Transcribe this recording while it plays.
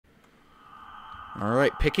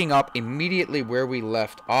Alright, picking up immediately where we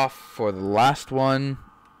left off for the last one.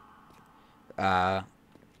 I'm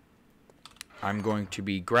going to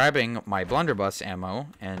be grabbing my blunderbuss ammo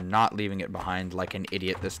and not leaving it behind like an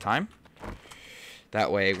idiot this time.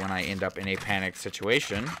 That way, when I end up in a panic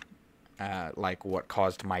situation, like what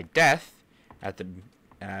caused my death at the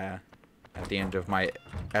end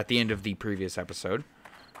of the previous episode,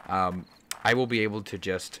 I will be able to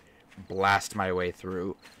just blast my way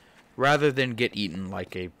through, rather than get eaten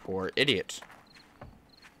like a poor idiot.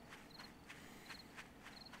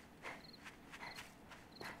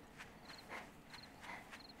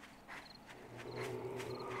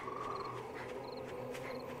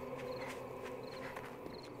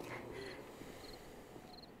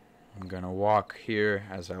 I'm gonna walk here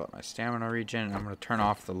as I let my stamina regen, and I'm gonna turn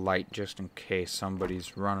off the light just in case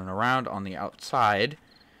somebody's running around on the outside.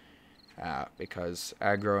 Because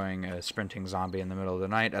aggroing a sprinting zombie in the middle of the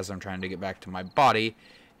night as I'm trying to get back to my body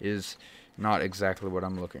is not exactly what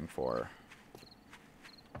I'm looking for.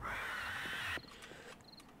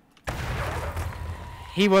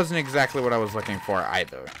 He wasn't exactly what I was looking for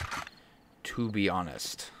either, to be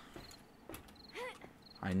honest.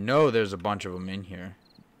 I know there's a bunch of them in here.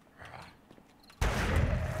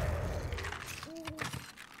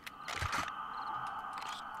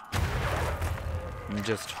 I'm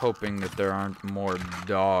just hoping that there aren't more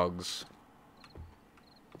dogs.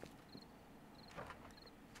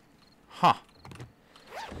 Huh.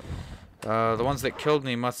 The ones that killed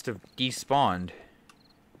me must have despawned.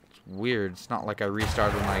 It's weird. It's not like I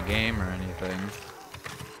restarted my game or anything.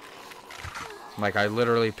 Like, I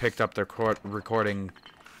literally picked up the recording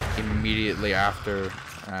immediately after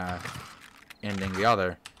ending the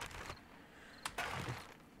other.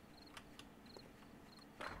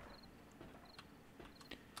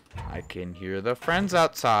 I can hear the friends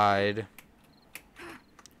outside.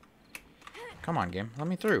 Come on, game. Let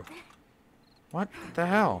me through. What the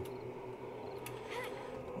hell?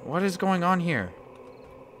 What is going on here?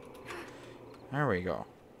 There we go.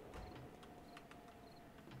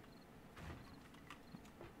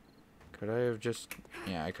 Could I have just...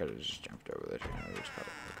 Yeah, I could have just jumped over this.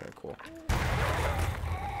 Okay, cool.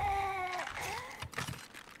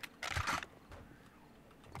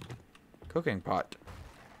 Cooking pot.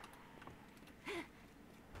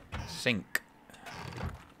 Sink.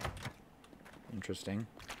 Interesting.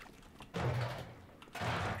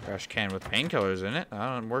 Trash can with painkillers in it.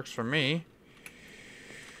 That works for me.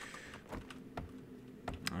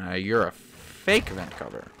 You're a fake vent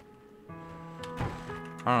cover.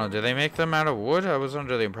 I don't know, do they make them out of wood? I was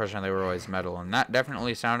under the impression they were always metal, and that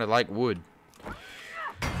definitely sounded like wood.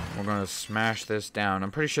 We're gonna smash this down. I'm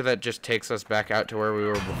pretty sure that just takes us back out to where we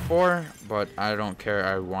were before, but I don't care.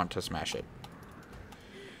 I want to smash it.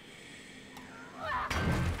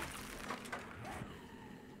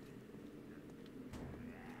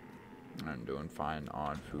 I'm doing fine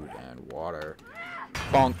on food and water.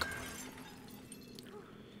 Bonk.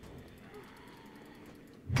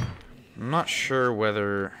 I'm not sure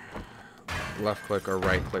whether left click or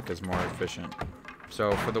right click is more efficient.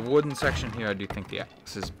 So for the wooden section here, I do think the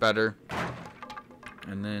X is better.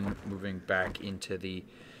 And then moving back into the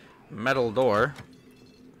metal door,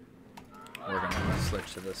 we're gonna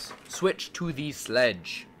switch to the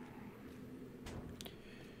sledge.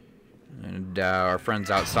 And our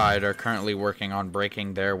friends outside are currently working on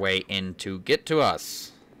breaking their way in to get to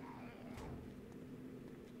us.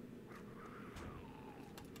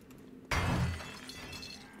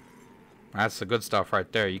 That's the good stuff right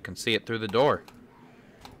there. You can see it through the door.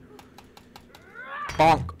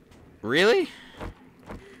 Bonk. Really?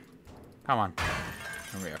 Come on.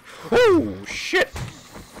 Here we go. Oh, shit!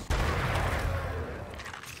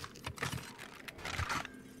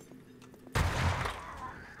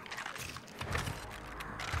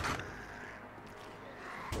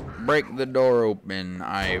 Break the door open.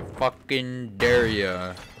 I fucking dare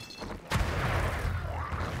ya.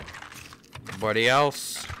 Anybody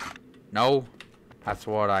else? No? That's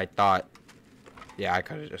what I thought. Yeah, I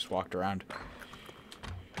could have just walked around.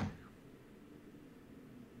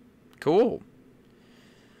 Cool.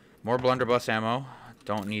 More blunderbuss ammo.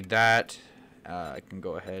 Don't need that. I can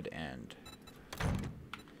go ahead and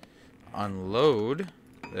unload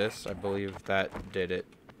this. I believe that did it.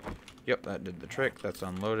 Yep, that did the trick. That's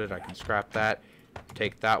unloaded. I can scrap that.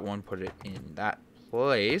 Take that one, put it in that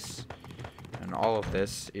place. And all of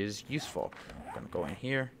this is useful. I'm going to go in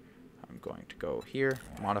here. I'm going to go here,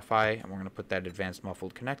 modify, and we're going to put that advanced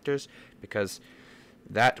muffled connectors because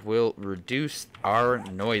that will reduce our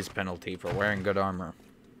noise penalty for wearing good armor.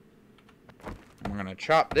 And we're going to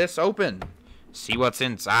chop this open, see what's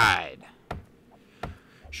inside.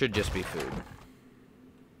 Should just be food.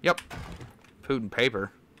 Yep. Food and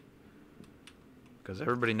paper. Because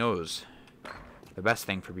everybody knows the best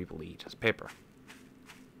thing for people to eat is paper.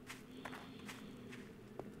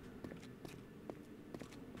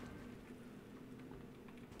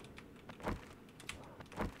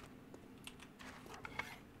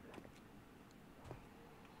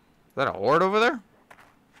 Is that a horde over there?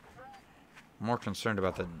 I'm more concerned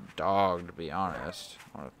about the dog, to be honest.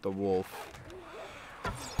 Or the wolf.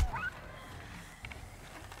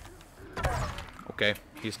 Okay,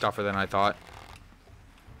 he's tougher than I thought.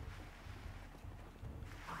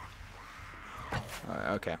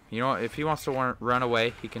 Okay, you know what? If he wants to run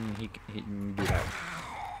away, he can do that.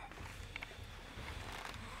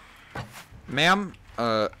 Ma'am,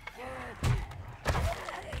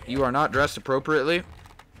 you are not dressed appropriately.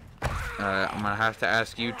 I'm gonna have to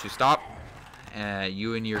ask you to stop.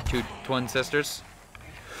 You and your two twin sisters.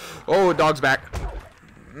 Oh, dog's back.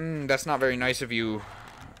 That's not very nice of you.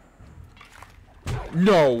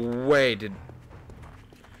 No way,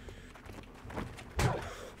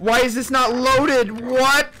 Why is this not loaded?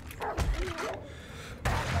 What?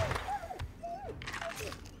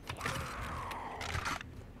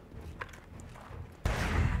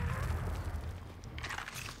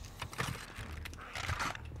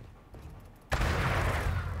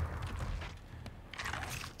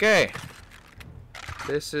 Okay.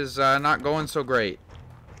 This is not going so great.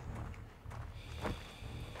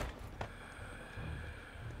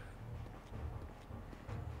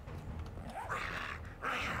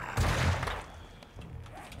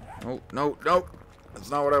 No, no. That's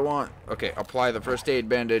not what I want. Okay, apply the first aid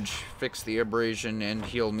bandage, fix the abrasion, and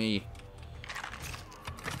heal me.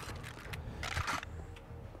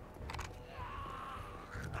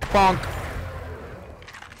 Bonk.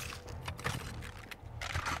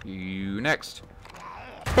 You next.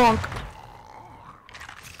 Bonk.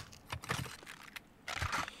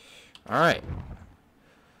 Alright.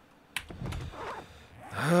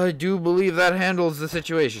 I do believe that handles the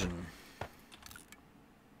situation.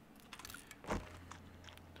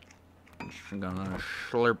 I'm gonna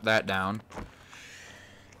slurp that down.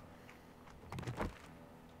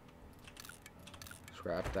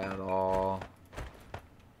 Scrap that all.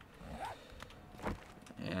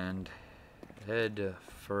 And head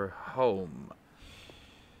for home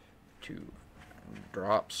to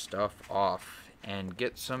drop stuff off and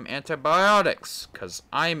get some antibiotics, 'cause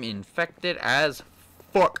I'm infected as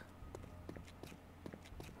fuck.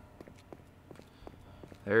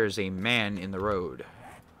 There's a man in the road.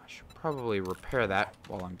 I should probably repair that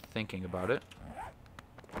while I'm thinking about it.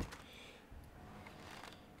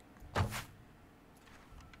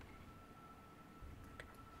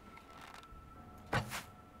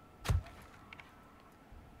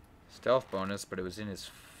 Stealth bonus, but it was in his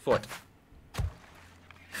foot.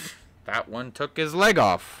 That one took his leg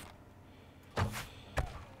off.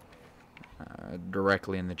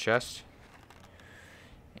 Directly in the chest.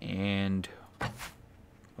 And...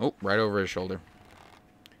 oh, right over his shoulder.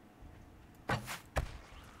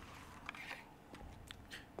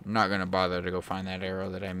 I'm not going to bother to go find that arrow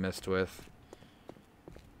that I missed with.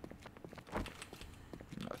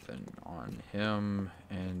 Nothing on him.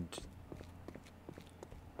 And...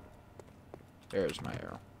 there's my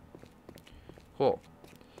arrow. Cool.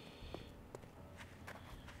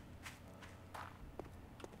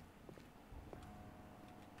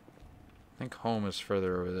 I think home is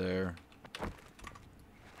further over there.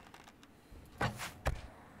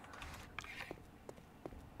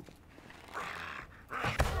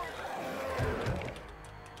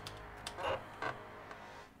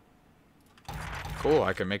 Cool,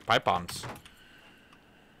 I can make pipe bombs.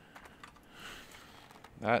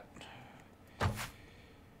 That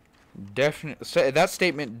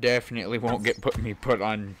statement definitely won't get me put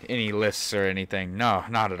on any lists or anything. No,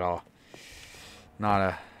 not at all.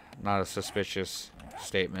 Not a suspicious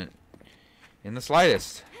statement in the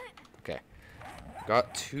slightest. Okay,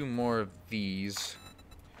 got 2 more of these.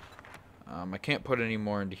 I can't put any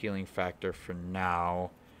more into healing factor for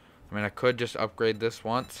now. I mean, I could just upgrade this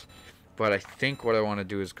once, but I think what I want to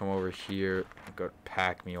do is come over here, go to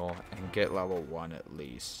pack mule, and get level 1 at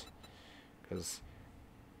least, because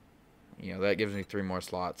you know that gives me 3 more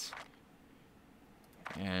slots.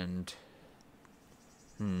 And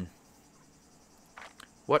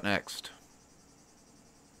what next?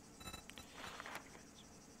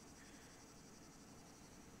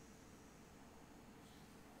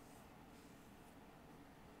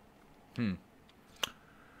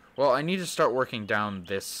 Well, I need to start working down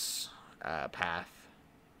this path,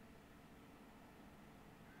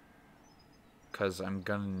 because I'm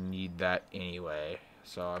gonna need that anyway.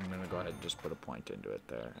 So I'm gonna go ahead and just put a point into it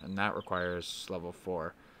there, and that requires level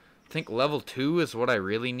 4. think level 2 is what I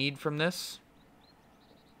really need from this.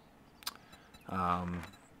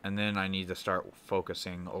 And then I need to start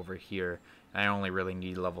focusing over here. I only really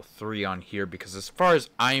need level 3 on here because as far as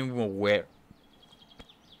I'm aware,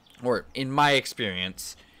 or in my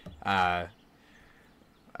experience, the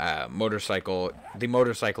motorcycle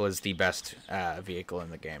is the best vehicle in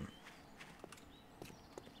the game.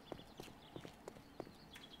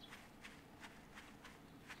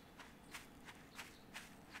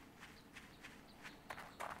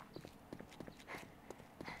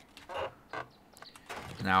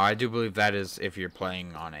 Now, I do believe that is if you're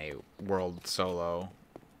playing on a world solo,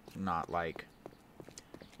 not like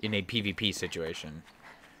in a PvP situation.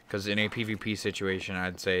 Because in a PvP situation,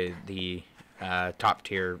 I'd say the top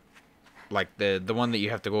tier, like the one that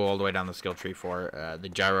you have to go all the way down the skill tree for, the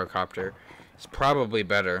gyrocopter, is probably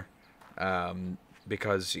better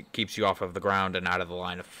because it keeps you off of the ground and out of the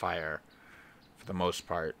line of fire for the most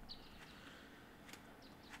part.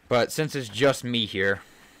 But since it's just me here,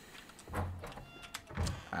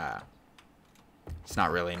 it's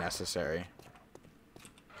not really necessary.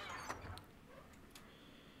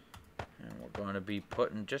 And we're going to be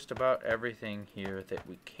putting just about everything here that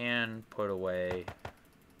we can put away.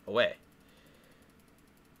 And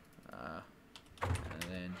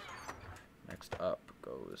then next up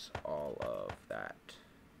goes all of that.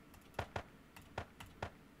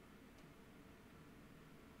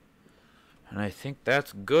 And I think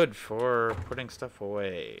that's good for putting stuff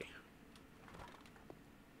away.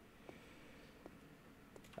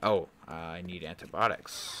 Oh, I need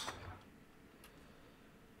antibiotics.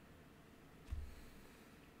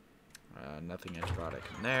 Nothing antibiotic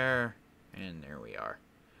in there. And there we are.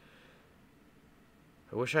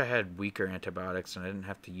 I wish I had weaker antibiotics and I didn't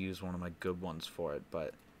have to use one of my good ones for it,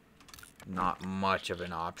 but not much of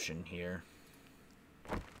an option here.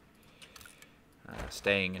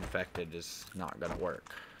 Staying infected is not going to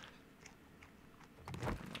work.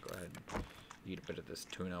 I'm going to go ahead and eat a bit of this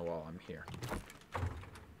tuna while I'm here.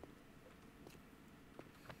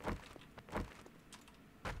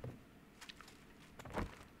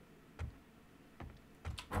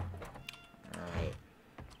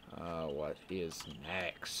 What is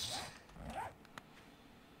next?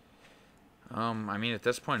 I mean, at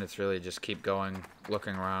this point, it's really just keep going,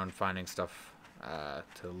 looking around, finding stuff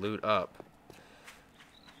to loot up,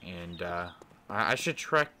 and I should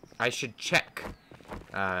check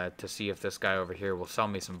to see if this guy over here will sell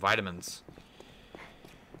me some vitamins,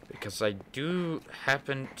 because I do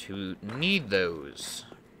happen to need those.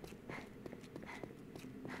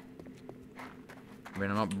 I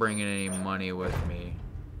mean, I'm not bringing any money with me.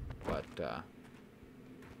 But,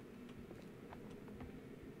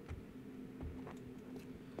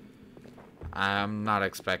 I'm not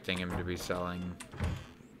expecting him to be selling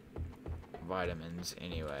vitamins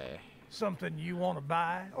anyway. Something you want to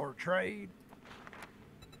buy or trade?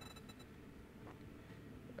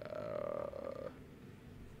 No.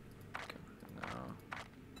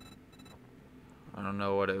 I don't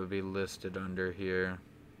know what it would be listed under here.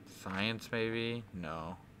 Science, maybe?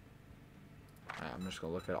 No. I'm just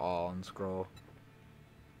gonna look at all and scroll.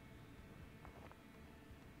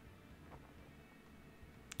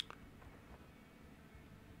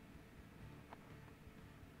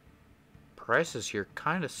 Prices here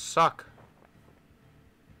kind of suck.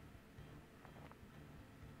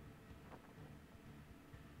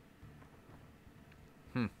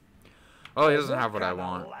 Oh, he doesn't have what I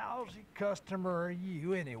want. What kind of lousy customer are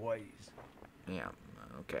you anyways? Yeah,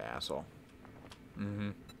 okay, asshole.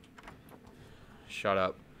 Shut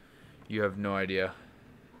up. You have no idea.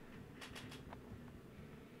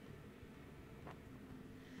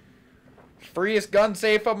 Freest gun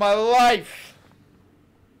safe of my life!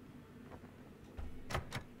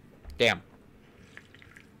 Damn.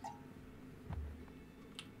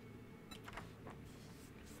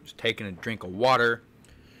 Just taking a drink of water.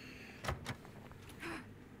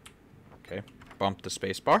 Okay, bump the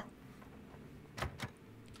space bar.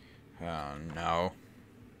 Oh no.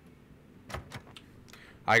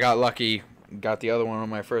 I got lucky, got the other one on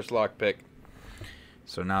my first lockpick.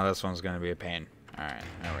 So now this one's gonna be a pain. Alright,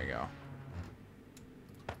 there we go.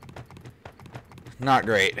 Not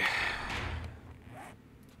great.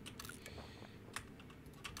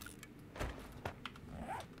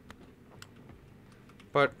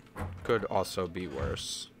 But could also be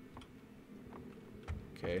worse.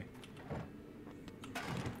 Okay.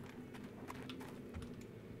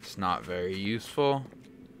 It's not very useful.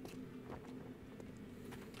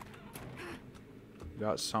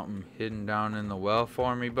 Got something hidden down in the well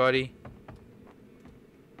for me, buddy?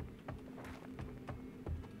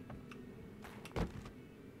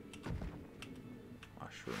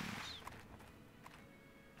 Mushrooms.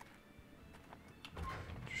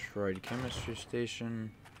 Destroyed chemistry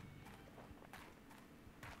station.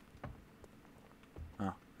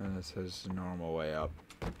 Oh, and this is the normal way up.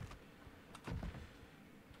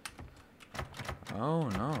 Oh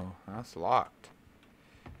no, that's locked.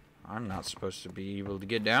 I'm not supposed to be able to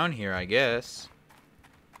get down here, I guess.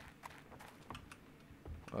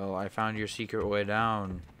 Well, I found your secret way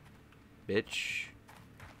down, bitch.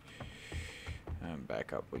 And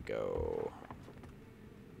back up we go.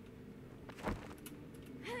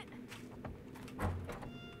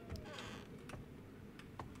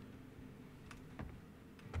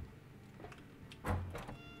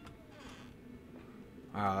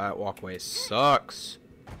 Wow, that walkway sucks.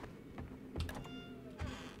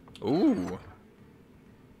 Ooh.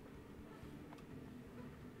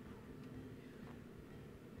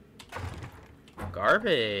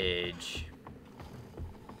 Garbage.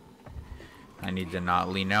 I need to not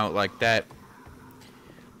lean out like that.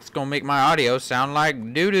 It's gonna make my audio sound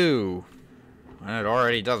like doo-doo. And it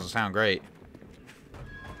already doesn't sound great.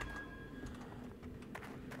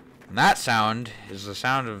 And that sound is the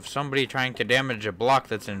sound of somebody trying to damage a block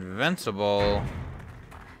that's invincible.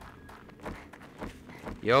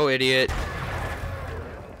 Yo, idiot.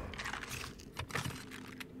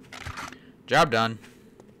 Job done.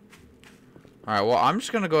 Alright, well, I'm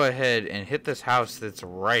just gonna go ahead and hit this house that's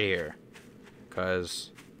right here.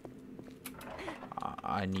 Because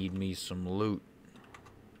I need me some loot.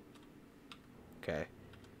 Okay.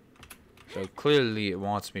 So clearly it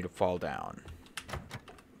wants me to fall down.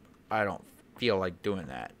 I don't feel like doing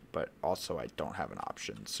that, but also I don't have an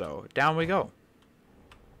option. So down we go.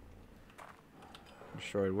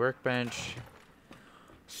 Destroyed workbench.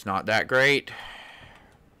 It's not that great.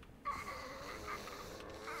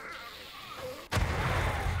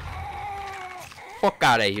 Fuck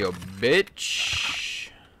out of here, bitch.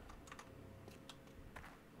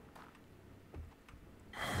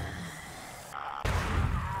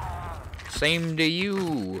 Same to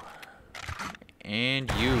you.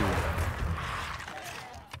 And you.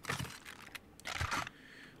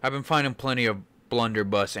 I've been finding plenty of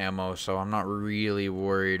blunderbuss ammo, so I'm not really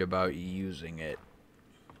worried about using it.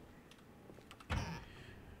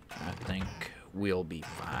 I think we'll be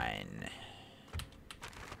fine.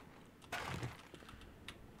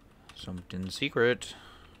 Something secret.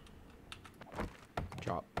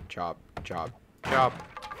 Chop, chop, chop, chop.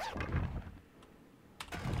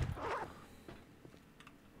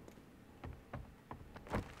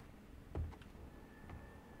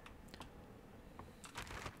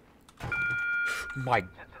 My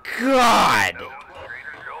God!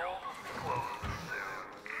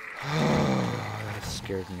 That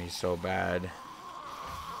scared me so bad.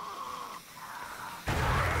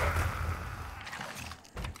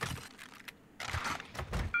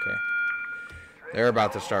 Okay. They're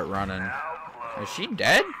about to start running. Is she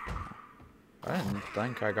dead? I didn't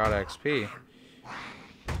think I got XP.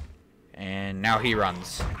 And now he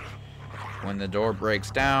runs. When the door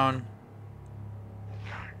breaks down.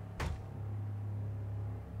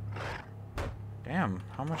 Damn,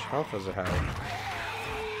 how much health does it have?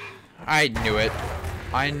 I knew it.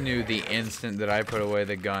 I knew the instant that I put away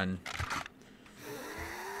the gun.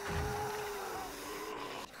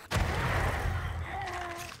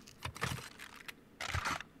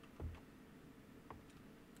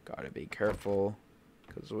 Gotta be careful,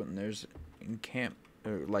 because when there's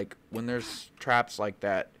when there's traps like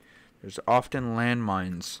that, there's often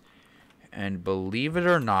landmines, and believe it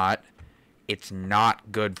or not, it's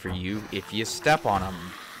not good for you if you step on them,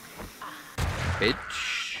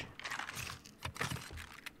 bitch.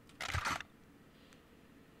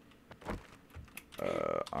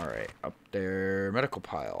 Alright, up there, medical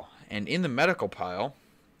pile. And in the medical pile,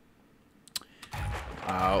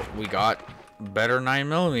 we got better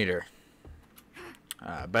 9mm.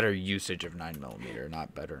 Better usage of 9mm,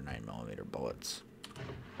 not better 9mm bullets.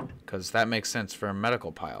 Because that makes sense for a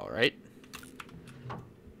medical pile, right?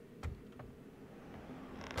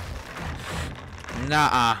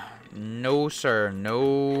 Nuh-uh. No, sir.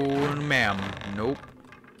 No, ma'am. Nope.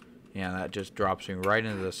 Yeah, that just drops me right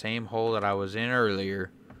into the same hole that I was in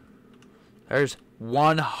earlier. There's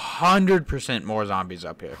 100% more zombies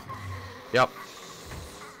up here. Yep.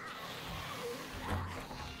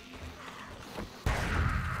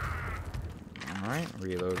 Alright.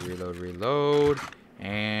 Reload, reload, reload.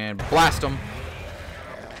 And blast them.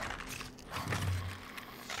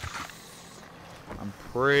 I'm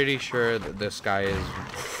pretty sure that this guy is...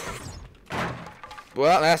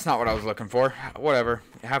 Well, that's not what I was looking for. Whatever.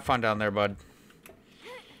 Have fun down there, bud.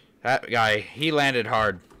 That guy, he landed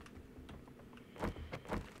hard.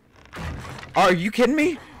 Are you kidding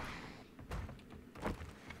me?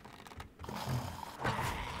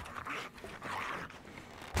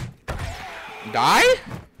 Die?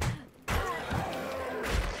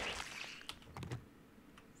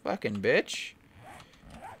 Fucking bitch.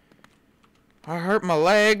 I hurt my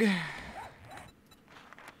leg.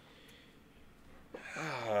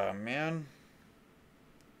 Oh, man.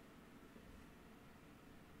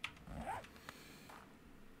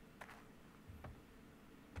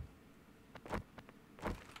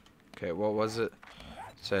 Okay, what was it?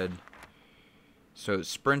 It said, so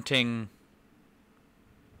sprinting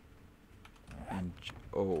and,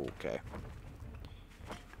 oh, okay.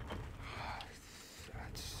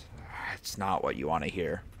 That's not what you want to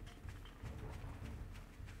hear.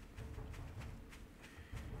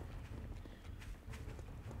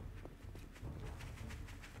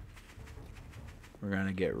 We're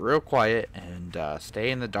gonna get real quiet and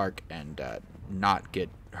stay in the dark and not get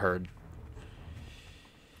heard.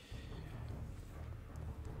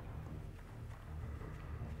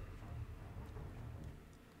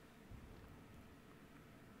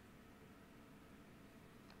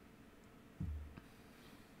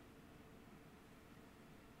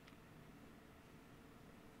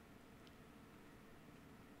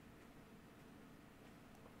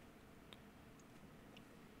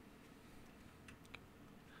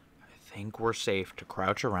 I think we're safe to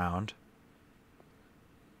crouch around.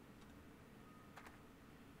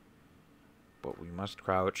 But we must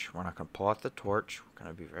crouch. We're not going to pull out the torch. We're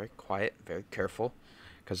going to be very quiet, very careful.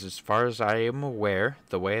 Because as far as I am aware,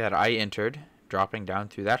 the way that I entered, dropping down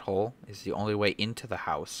through that hole, is the only way into the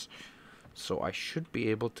house. So I should be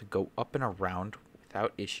able to go up and around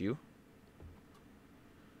without issue.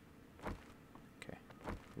 Okay.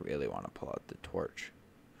 Really want to pull out the torch.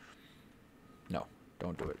 No,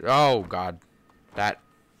 don't do it. Oh, God. That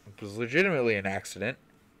was legitimately an accident.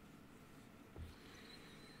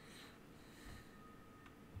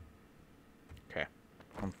 Okay.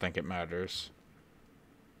 I don't think it matters.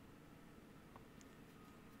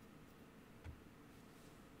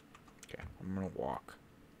 Okay, I'm gonna walk.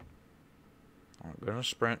 I'm gonna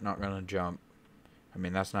sprint, not gonna jump. I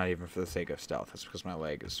mean, that's not even for the sake of stealth. That's because my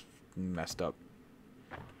leg is messed up.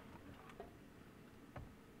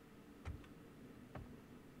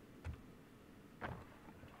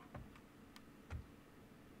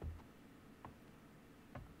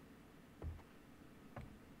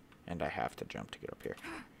 And I have to jump to get up here.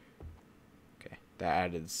 Okay, that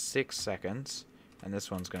added 6 seconds. And this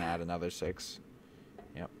one's gonna add another 6.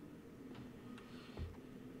 Yep.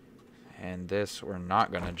 And this, we're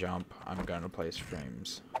not gonna jump. I'm gonna place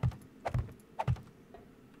frames.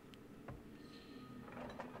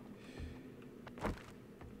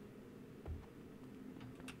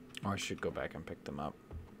 Or I should go back and pick them up.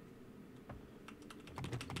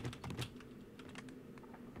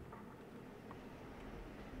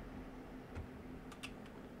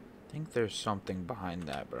 I think there's something behind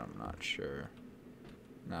that, but I'm not sure.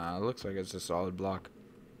 Nah, it looks like it's a solid block.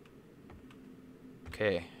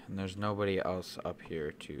 Okay, and there's nobody else up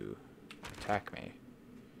here to attack me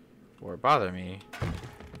or bother me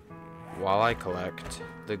while I collect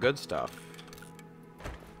the good stuff.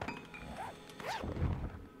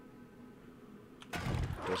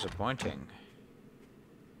 Disappointing.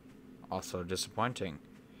 Also disappointing.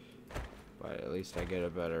 But at least I get a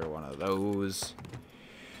better one of those.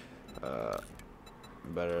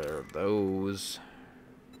 Better of those.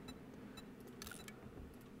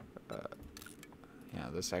 Yeah,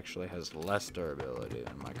 this actually has less durability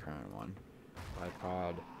than my current one.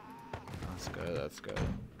 Bipod. That's good, that's good.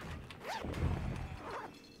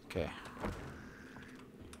 Okay.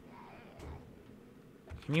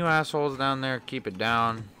 Can you assholes down there keep it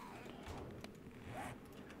down?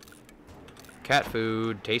 Cat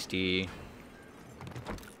food, tasty.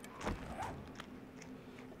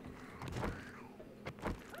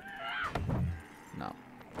 No,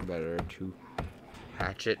 better to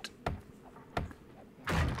hatchet.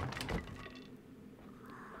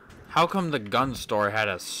 How come the gun store had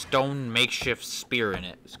a stone makeshift spear in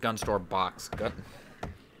it? This gun store box.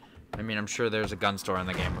 I mean, I'm sure there's a gun store in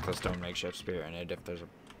the game with a stone makeshift spear in it if there's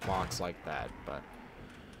a box like that, but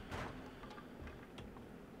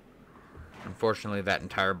unfortunately that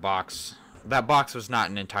entire box, that box was not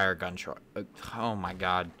an entire gun store. Oh my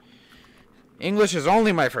god. English is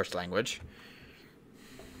only my first language.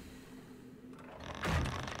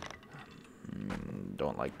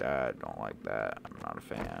 Don't like that, don't like that. I'm not a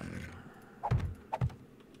fan.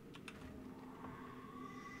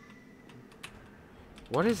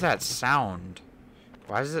 What is that sound?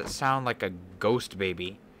 Why does it sound like a ghost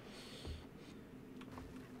baby?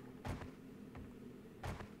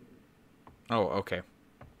 Oh, okay.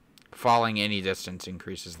 Falling any distance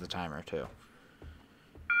increases the timer too.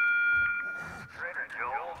 Trader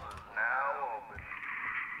Joe's is now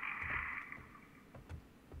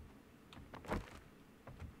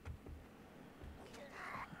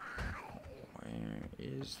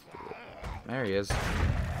is there he is.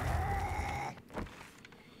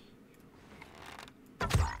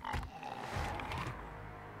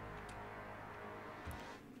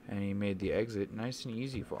 And he made the exit nice and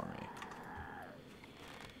easy for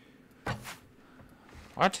me.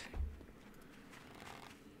 What?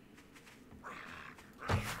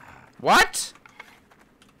 What?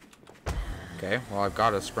 Okay, well, I've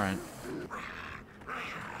got a sprint.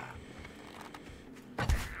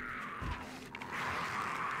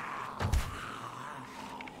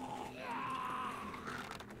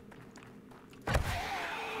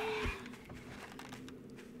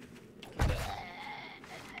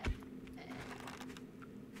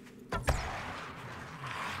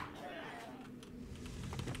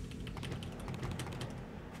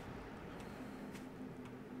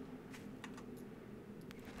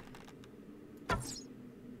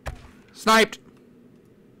 Sniped!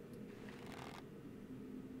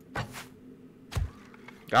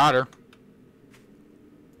 Got her.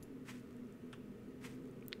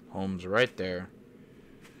 Home's right there.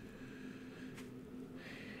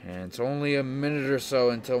 And it's only a minute or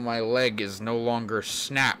so until my leg is no longer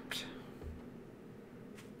snapped.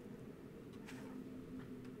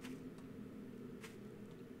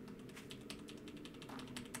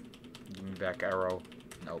 Give me back arrow.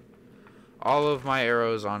 Nope. All of my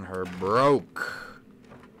arrows on her broke.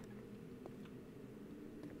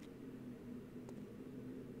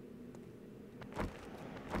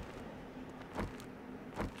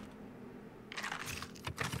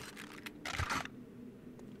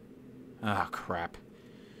 Ah, crap.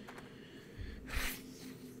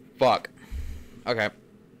 Fuck. Okay.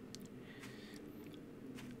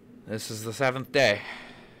 This is the 7th day.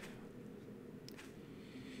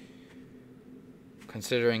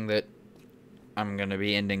 Considering that I'm going to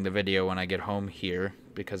be ending the video when I get home here,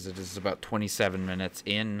 because it is about 27 minutes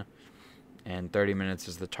in, and 30 minutes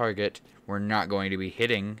is the target. We're not going to be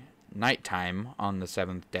hitting nighttime on the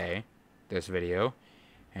 7th day, this video,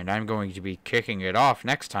 and I'm going to be kicking it off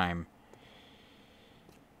next time.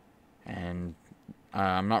 And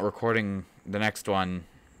I'm not recording the next one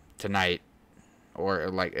tonight, or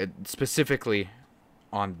like specifically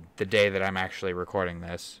on the day that I'm actually recording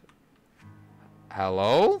this.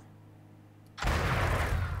 Hello?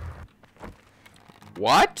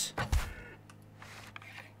 What?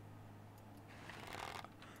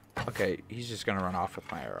 Okay, he's just gonna run off with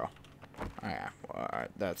my arrow. Oh, yeah, well,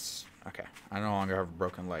 that's okay. I no longer have a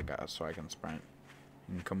broken leg, so I can sprint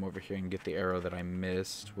and come over here and get the arrow that I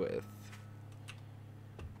missed with.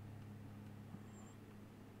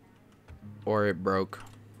 Or it broke,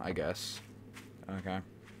 I guess. Okay.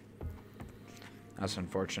 That's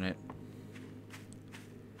unfortunate.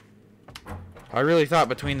 I really thought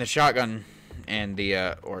between the shotgun and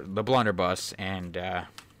the blunderbuss and the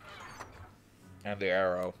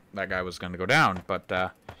arrow, that guy was gonna go down, but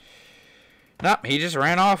nope, he just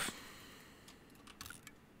ran off.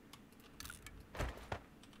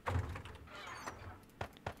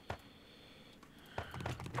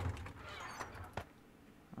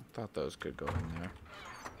 I thought those could go in there.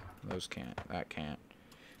 Those can't. That can't.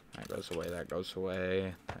 That goes away. That goes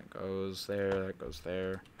away. That goes there. That goes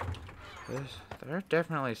there. There are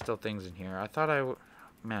definitely still things in here. I thought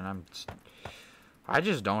man, I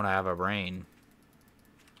just don't have a brain.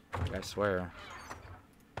 Like, I swear.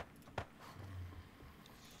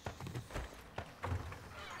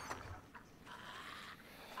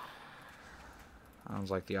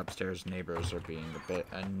 Sounds like the upstairs neighbors are being a bit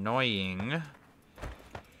annoying.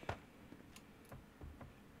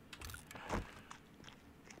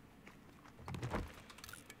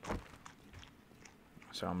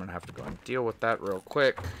 So I'm gonna have to go and deal with that real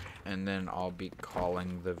quick, and then I'll be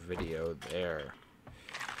calling the video there.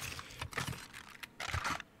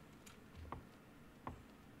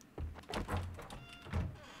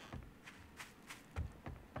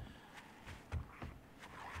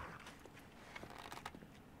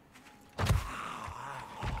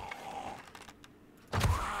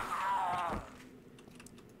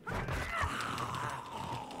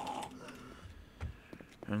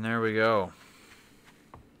 And there we go.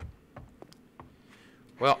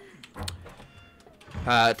 Well,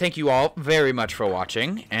 thank you all very much for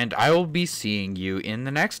watching, and I will be seeing you in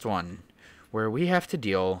the next one, where we have to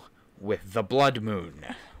deal with the Blood Moon.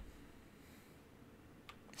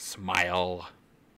 Smile.